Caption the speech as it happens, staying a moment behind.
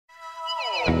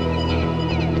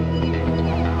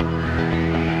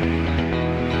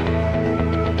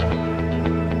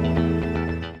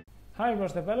Hi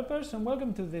ROS developers, and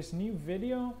welcome to this new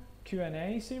video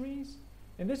Q&A series.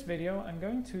 In this video I'm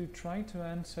going to try to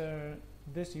answer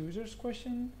this user's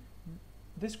question.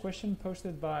 This question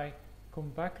posted by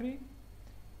Kumbakri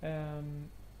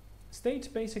states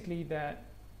basically that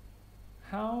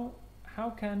how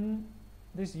can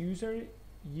this user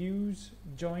use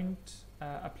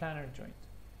a planar joint.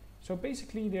 So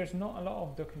basically there's not a lot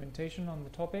of documentation on the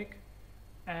topic,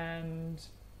 and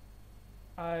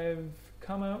I've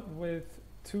come up with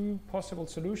two possible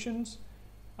solutions.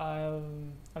 I'll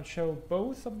show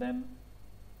both of them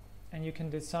and you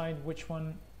can decide which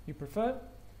one you prefer.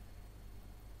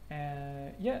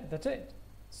 Yeah, that's it.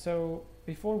 So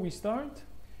before we start,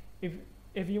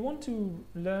 if you want to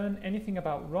learn anything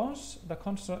about ROS, the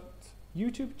Construct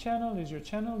YouTube channel is your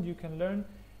channel. You can learn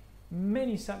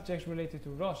many subjects related to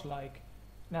ROS, like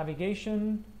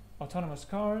navigation, autonomous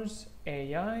cars,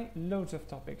 AI, loads of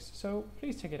topics. So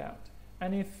please check it out.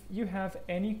 And if you have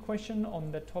any question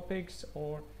on the topics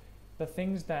or the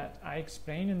things that I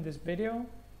explain in this video,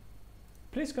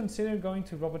 please consider going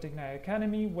to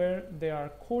RobotIgniteAcademy, where there are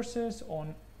courses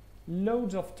on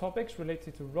loads of topics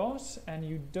related to ROS, and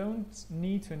you don't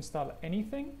need to install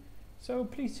anything. So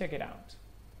please check it out.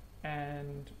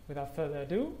 And without further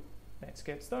ado, let's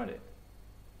get started.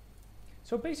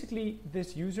 So basically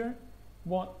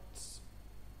what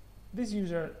this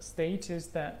user states is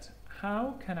that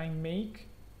how can I make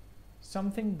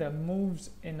something that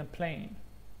moves in a plane?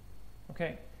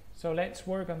 Okay, so let's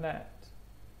work on that.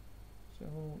 So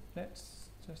let's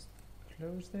just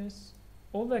close this.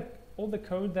 All the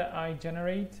code that I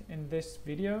generate in this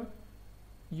video,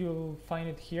 you'll find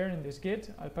it here in this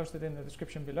Git. I'll post it in the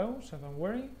description below, so don't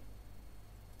worry.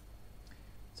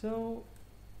 So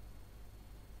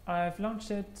I've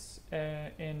launched it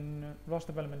in ROS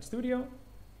Development Studio,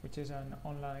 which is an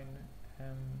online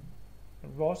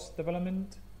ROS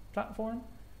development platform.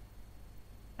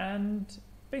 And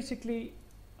basically,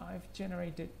 I've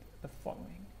generated the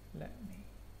following.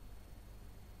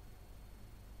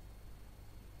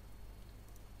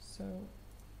 So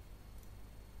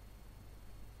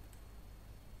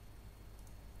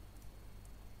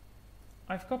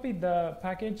I've copied the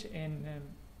package in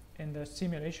the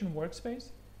simulation workspace.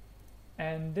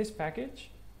 And this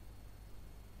package,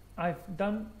 I've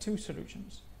done two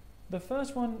solutions. The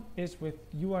first one is with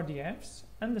URDFs,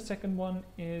 and the second one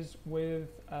is with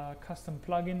a custom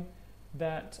plugin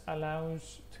that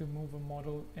allows to move a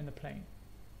model in the plane.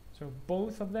 So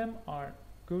both of them are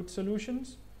good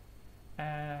solutions,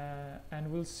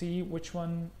 and we'll see which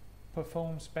one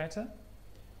performs better.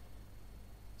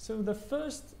 So the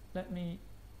first, let me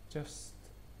just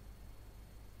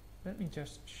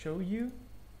show you.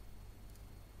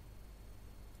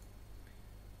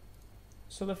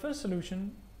 So the first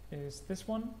solution is this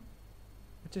one,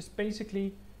 which is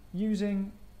basically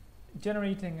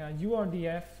generating a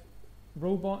URDF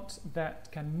robot that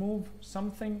can move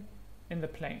something in the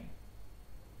plane.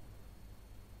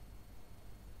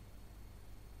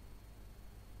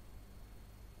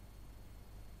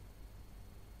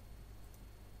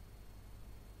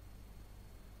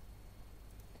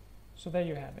 So there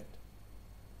you have it.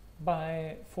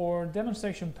 For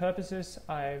demonstration purposes,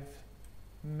 I've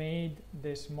made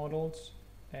these models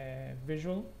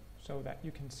visual so that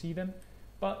you can see them,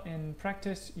 but in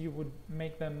practice you would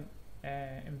make them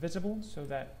invisible so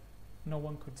that no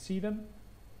one could see them,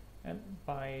 and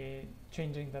by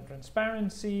changing the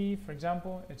transparency, for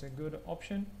example, it's a good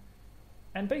option.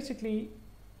 And basically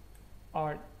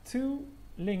are two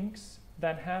links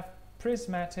that have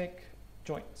prismatic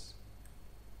joints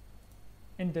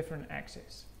in different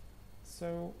axes.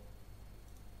 So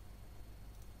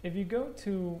if you go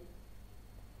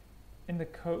in the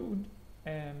code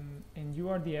in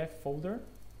URDF folder,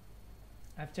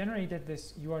 I've generated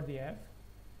this URDF,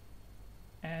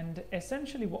 and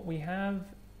essentially what we have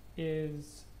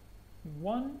is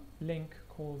one link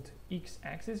called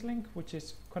x-axis link, which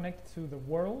is connected to the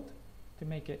world to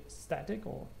make it static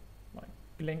or like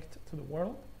linked to the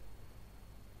world.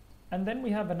 And then we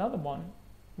have another one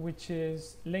which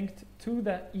is linked to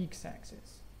the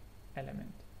x-axis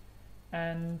element.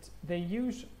 And they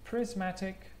use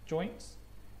prismatic joints,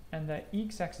 and the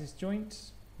x-axis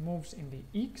joint moves in the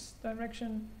x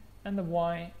direction and the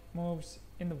y moves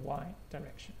in the y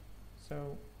direction.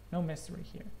 So no mystery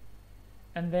here.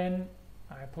 And then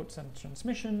I put some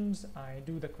transmissions, I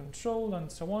do the control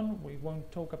and so on. We won't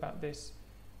talk about this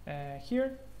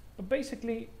here, but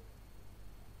basically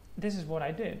this is what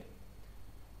I did.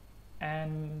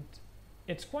 And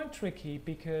it's quite tricky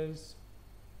because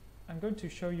I'm going to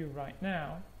show you right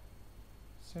now.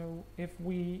 So if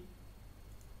we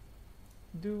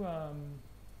do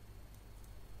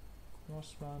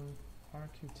ROS run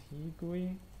RQT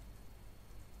GUI,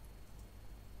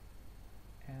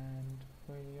 and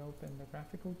we open the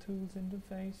graphical tools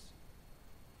interface.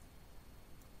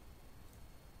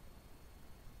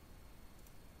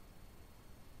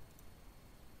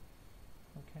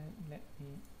 Okay, let me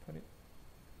put it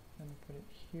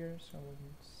here so we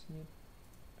can see it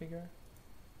bigger.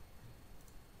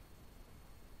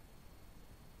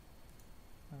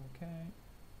 Okay,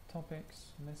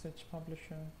 topics, message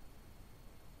publisher,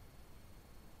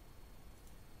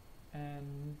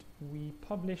 and we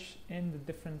publish in the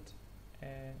different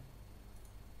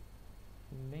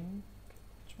link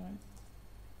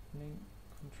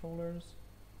controllers.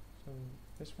 So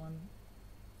this one,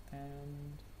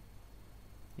 and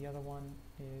the other one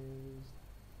is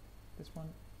this one.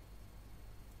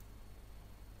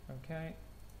 Okay.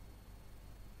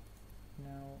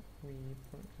 Now we,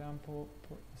 for example,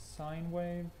 put a sine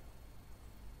wave.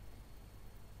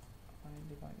 I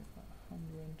divided by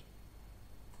 100,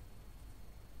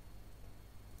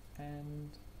 and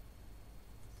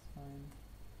sine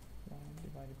 1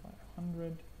 divided by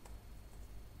 100.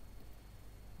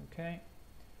 Okay.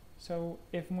 So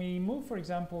if we move, for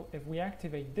example, if we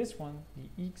activate this one, the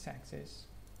x-axis,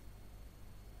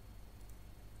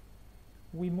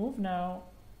 we move now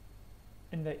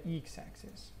in the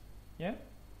x-axis. Yeah,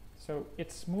 so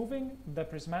it's moving the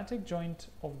prismatic joint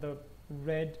of the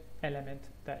red element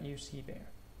that you see there.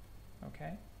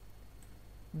 Okay,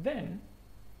 then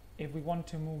if we want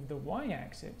to move the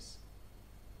y-axis,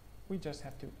 we just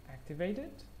have to activate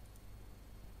it,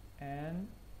 and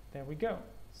there we go.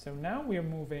 So now we are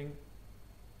moving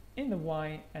in the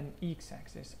y and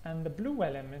x-axis, and the blue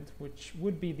element, which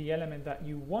would be the element that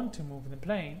you want to move in the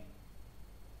plane,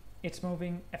 it's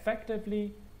moving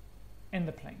effectively in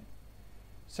the plane.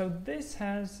 So this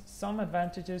has some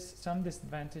advantages, some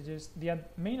disadvantages. The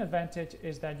main advantage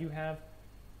is that you have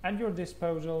at your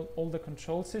disposal all the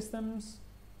control systems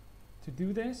to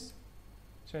do this.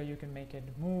 So you can make it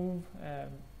move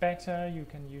better, you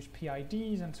can use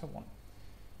PIDs and so on.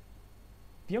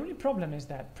 The only problem is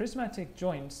that prismatic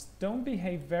joints don't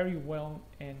behave very well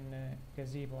in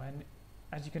Gazebo, and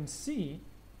as you can see,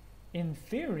 in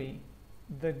theory,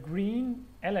 the green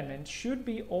element should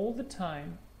be all the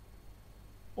time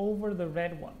over the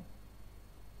red one,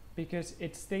 because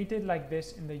it's stated like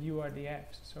this in the URDF.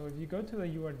 So if you go to the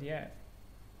URDF,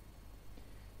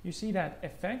 you see that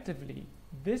effectively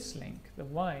this link, the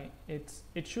Y,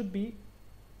 it should be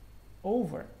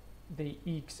over the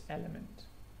X element,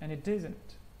 and it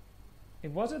isn't.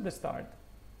 It was at the start,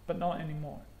 but not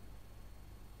anymore.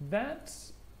 That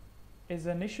is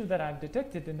an issue that I've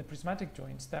detected in the prismatic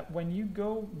joints, that when you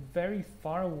go very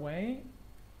far away,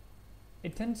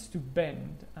 it tends to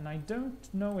bend, and I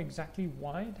don't know exactly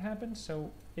why it happens.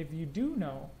 So if you do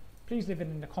know, please leave it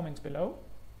in the comments below,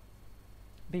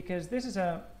 because this is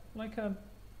like a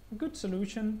good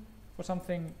solution for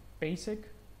something basic.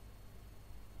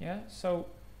 Yeah, so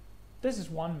this is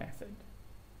one method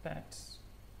that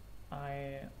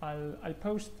I'll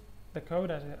post the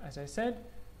code as I said,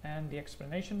 and the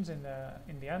explanations in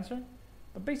the answer.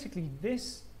 But basically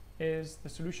this is the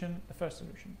solution, the first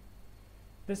solution.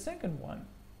 The second one,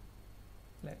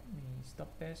 let me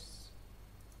stop this.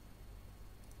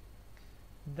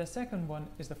 The second one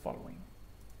is the following.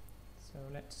 So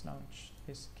let's launch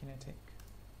this Kinetic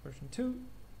version 2.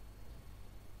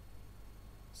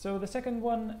 So the second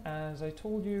one, as I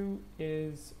told you,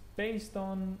 is based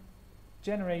on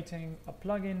generating a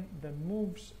plugin that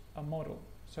moves a model.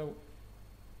 So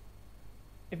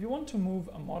if you want to move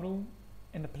a model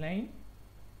in the plane,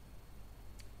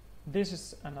 this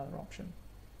is another option.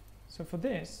 So for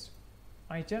this,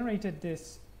 I generated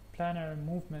this Planar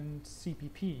movement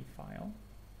CPP file,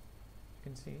 you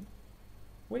can see,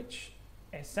 which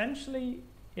essentially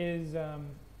is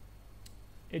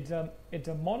it's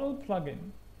a model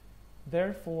plugin.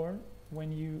 Therefore,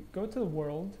 when you go to the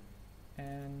world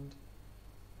and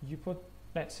you put,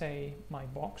 let's say, my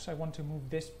box, I want to move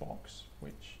this box,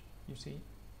 which you see,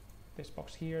 this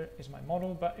box here is my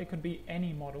model, but it could be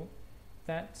any model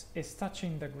that is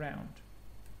touching the ground.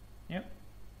 Yep.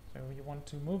 So you want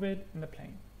to move it in the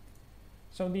plane.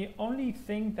 So the only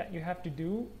thing that you have to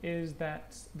do is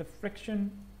that the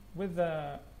friction with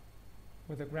the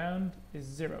ground is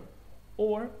 0,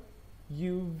 or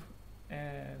you've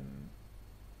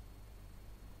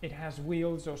it has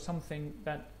wheels or something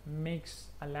that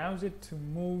allows it to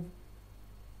move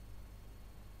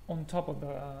on top of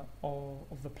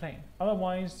the plane.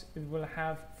 Otherwise, it will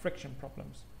have friction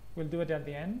problems. We'll do it at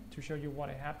the end to show you what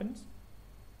happens.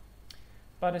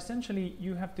 But essentially,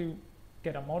 you have to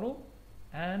get a model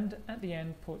and at the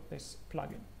end put this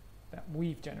plugin. that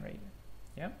we've generated.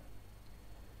 Yeah.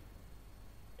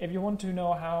 If you want to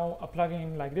know how a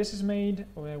plugin like this is made,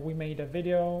 we made a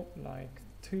video like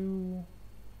two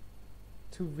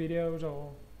videos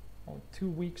or 2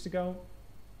 weeks ago,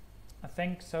 I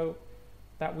think, so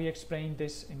that we explained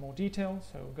this in more detail,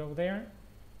 so go there.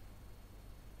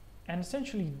 And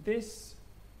essentially this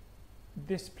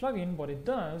plugin, what it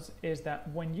does is that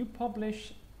when you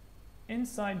publish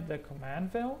inside the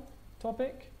command vel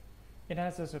topic, it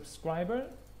has a subscriber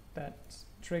that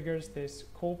triggers this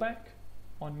callback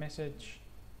on message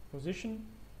position,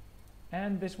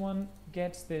 and this one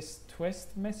gets this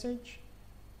twist message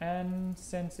and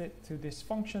sends it to this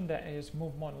function that is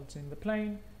move models in the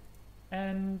plane.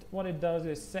 And what it does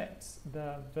is sets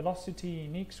the velocity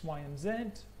in X, Y, and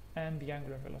Z and the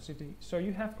angular velocity. So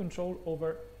you have control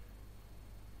over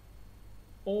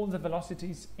all the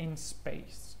velocities in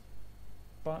space,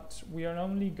 but we are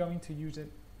only going to use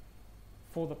it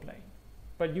for the plane.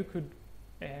 But you could,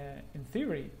 in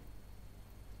theory,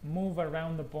 move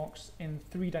around the box in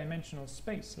 3-dimensional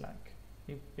space, like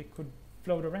it could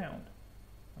float around,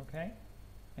 okay?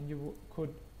 And you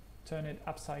could turn it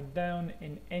upside down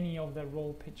in any of the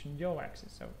roll, pitch, and yaw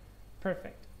axis, so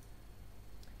perfect.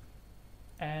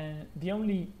 And the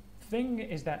only thing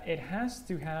is that it has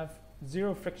to have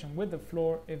 0 friction with the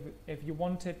floor if you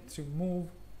want it to move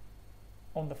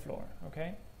on the floor,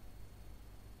 okay?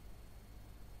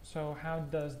 So how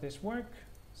does this work?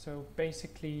 So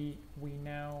basically we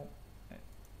now,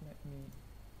 let me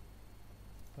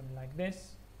put it like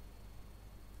this.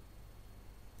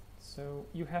 So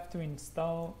you have to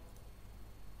install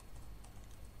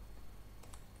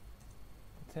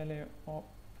Teleop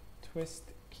Twist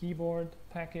keyboard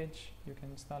package. You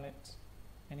can install it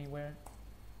anywhere,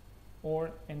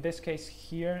 or in this case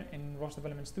here in ROS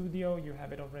Development Studio you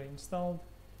have it already installed,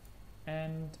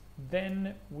 and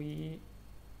then we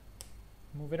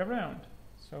move it around.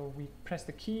 So we press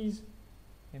the keys,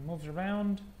 it moves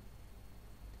around,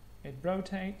 it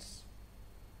rotates,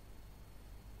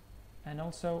 and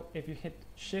also if you hit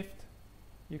shift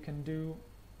you can do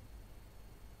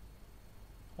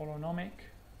holonomic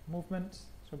movements.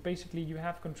 So basically you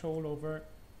have control over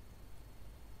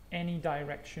any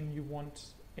direction you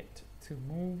want it to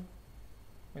move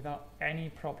without any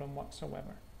problem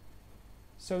whatsoever.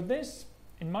 So this,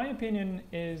 in my opinion,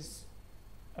 is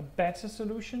a better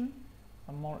solution,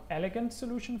 a more elegant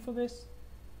solution for this,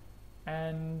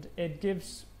 and it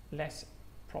gives less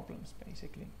problems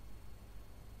basically,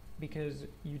 because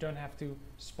you don't have to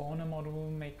spawn a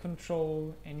model, make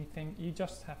control, anything. You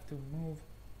just have to move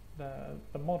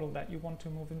the model that you want to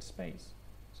move in space.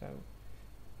 So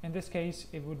in this case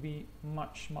it would be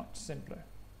much simpler.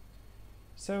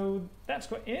 So that's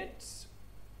got it.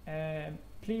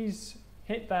 Please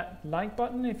hit that like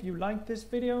button if you like this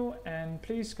video, and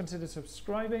please consider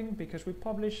subscribing because we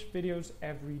publish videos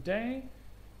every day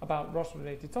about ROS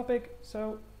related topic,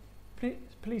 so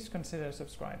please consider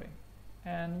subscribing.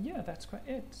 And yeah, that's quite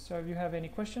it. So if you have any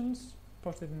questions,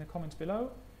 post it in the comments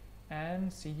below,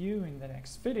 and see you in the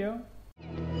next video.